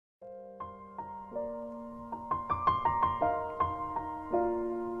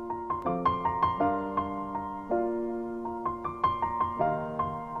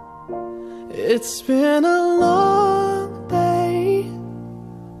It's been a long day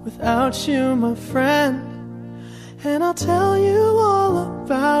without you, my friend, and I'll tell you all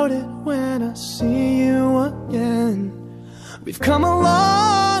about it when I see you again. We've come a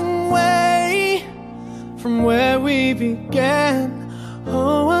long way from where we began.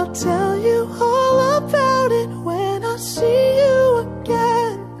 Oh, I'll tell you all about it when I see you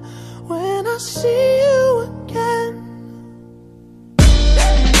again. When I see you again.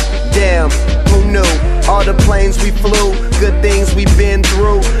 Damn, who knew? All the planes we flew, good things we've been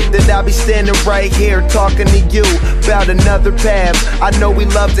through, that I'll be standing right here talking to you about another path. I know we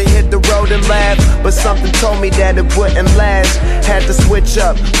love to hit the road and laugh, but something told me that it wouldn't last. Had to switch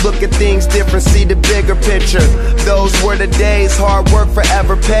up, look at things different, see the bigger picture. Those were the days, hard work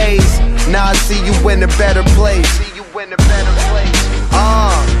forever pays. Now I see you in a better place.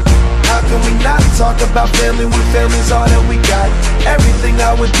 How can we not talk about family when family's all that we got? Everything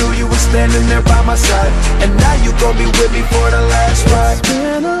I would do, you were standing there by my side, and now you gon' be with me for the last ride. It's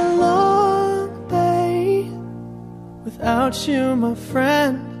been a long day without you, my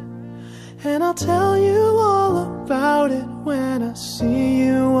friend, and I'll tell you all about it when I see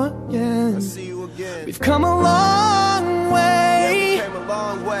you again. We've come a long way,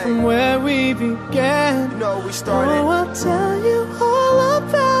 from where we began. You know we started. Oh, I'll tell you all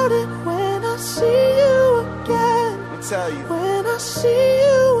about it when I see you again. I'll tell you. When I see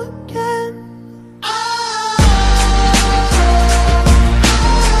you again.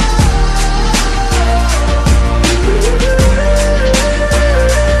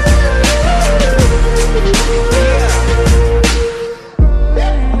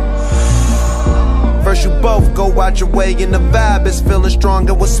 First you both go out your way and the vibe is feeling strong.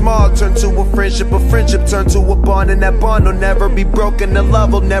 And what's small turn to a friendship turn to a bond, and that bond will never be broken. The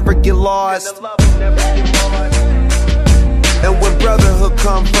love will never get lost. And when brotherhood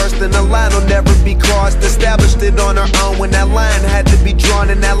come first, then the line will never be crossed. Established it on our own when that line had to be drawn,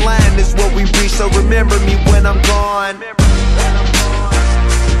 and that line is what we reach. So remember me when I'm gone.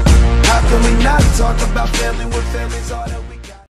 How can we not talk about family when family's all that we